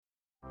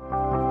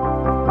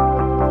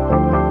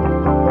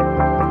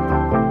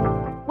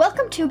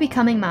to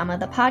Becoming Mama,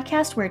 the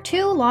podcast where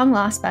two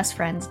long-lost best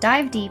friends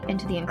dive deep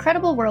into the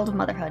incredible world of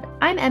motherhood.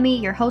 I'm Emmy,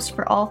 your host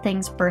for all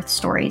things birth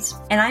stories.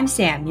 And I'm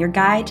Sam, your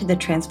guide to the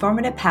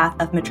transformative path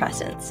of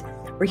matrescence.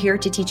 We're here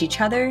to teach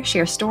each other,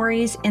 share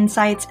stories,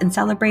 insights, and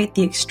celebrate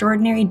the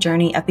extraordinary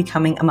journey of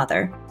becoming a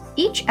mother.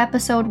 Each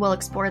episode will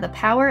explore the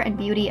power and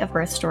beauty of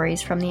birth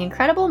stories, from the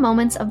incredible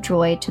moments of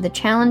joy to the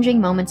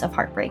challenging moments of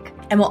heartbreak.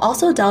 And we'll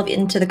also delve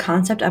into the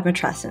concept of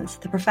matrescence,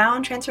 the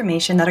profound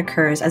transformation that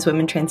occurs as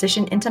women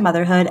transition into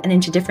motherhood and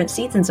into different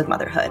seasons of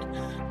motherhood.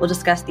 We'll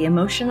discuss the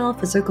emotional,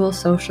 physical,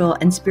 social,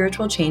 and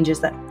spiritual changes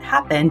that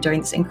happen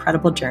during this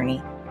incredible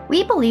journey.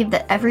 We believe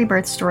that every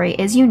birth story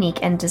is unique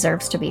and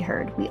deserves to be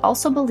heard. We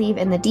also believe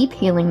in the deep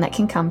healing that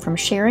can come from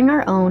sharing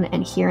our own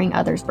and hearing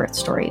others' birth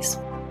stories.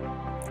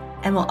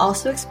 And we'll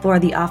also explore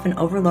the often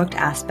overlooked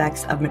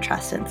aspects of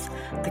matrescence,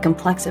 the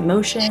complex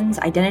emotions,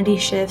 identity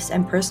shifts,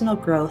 and personal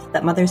growth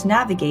that mothers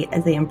navigate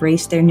as they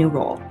embrace their new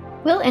role.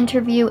 We'll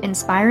interview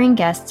inspiring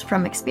guests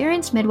from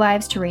experienced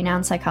midwives to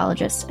renowned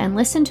psychologists and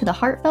listen to the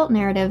heartfelt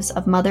narratives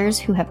of mothers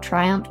who have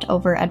triumphed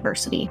over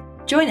adversity.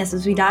 Join us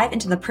as we dive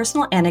into the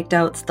personal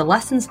anecdotes, the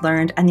lessons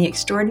learned, and the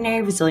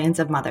extraordinary resilience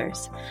of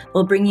mothers.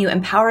 We'll bring you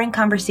empowering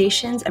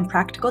conversations and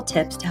practical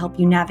tips to help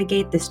you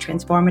navigate this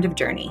transformative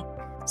journey.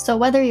 So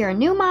whether you're a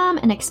new mom,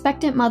 an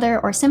expectant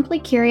mother, or simply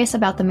curious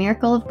about the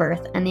miracle of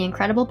birth and the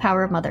incredible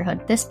power of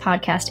motherhood, this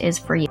podcast is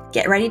for you.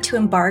 Get ready to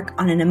embark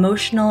on an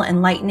emotional,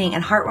 enlightening,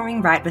 and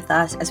heartwarming ride with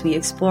us as we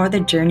explore the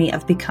journey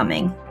of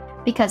becoming.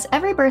 Because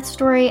every birth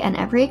story and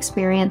every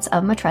experience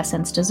of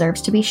matrescence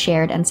deserves to be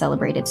shared and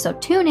celebrated. So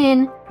tune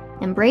in,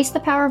 embrace the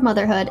power of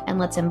motherhood, and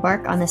let's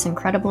embark on this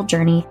incredible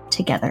journey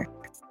together.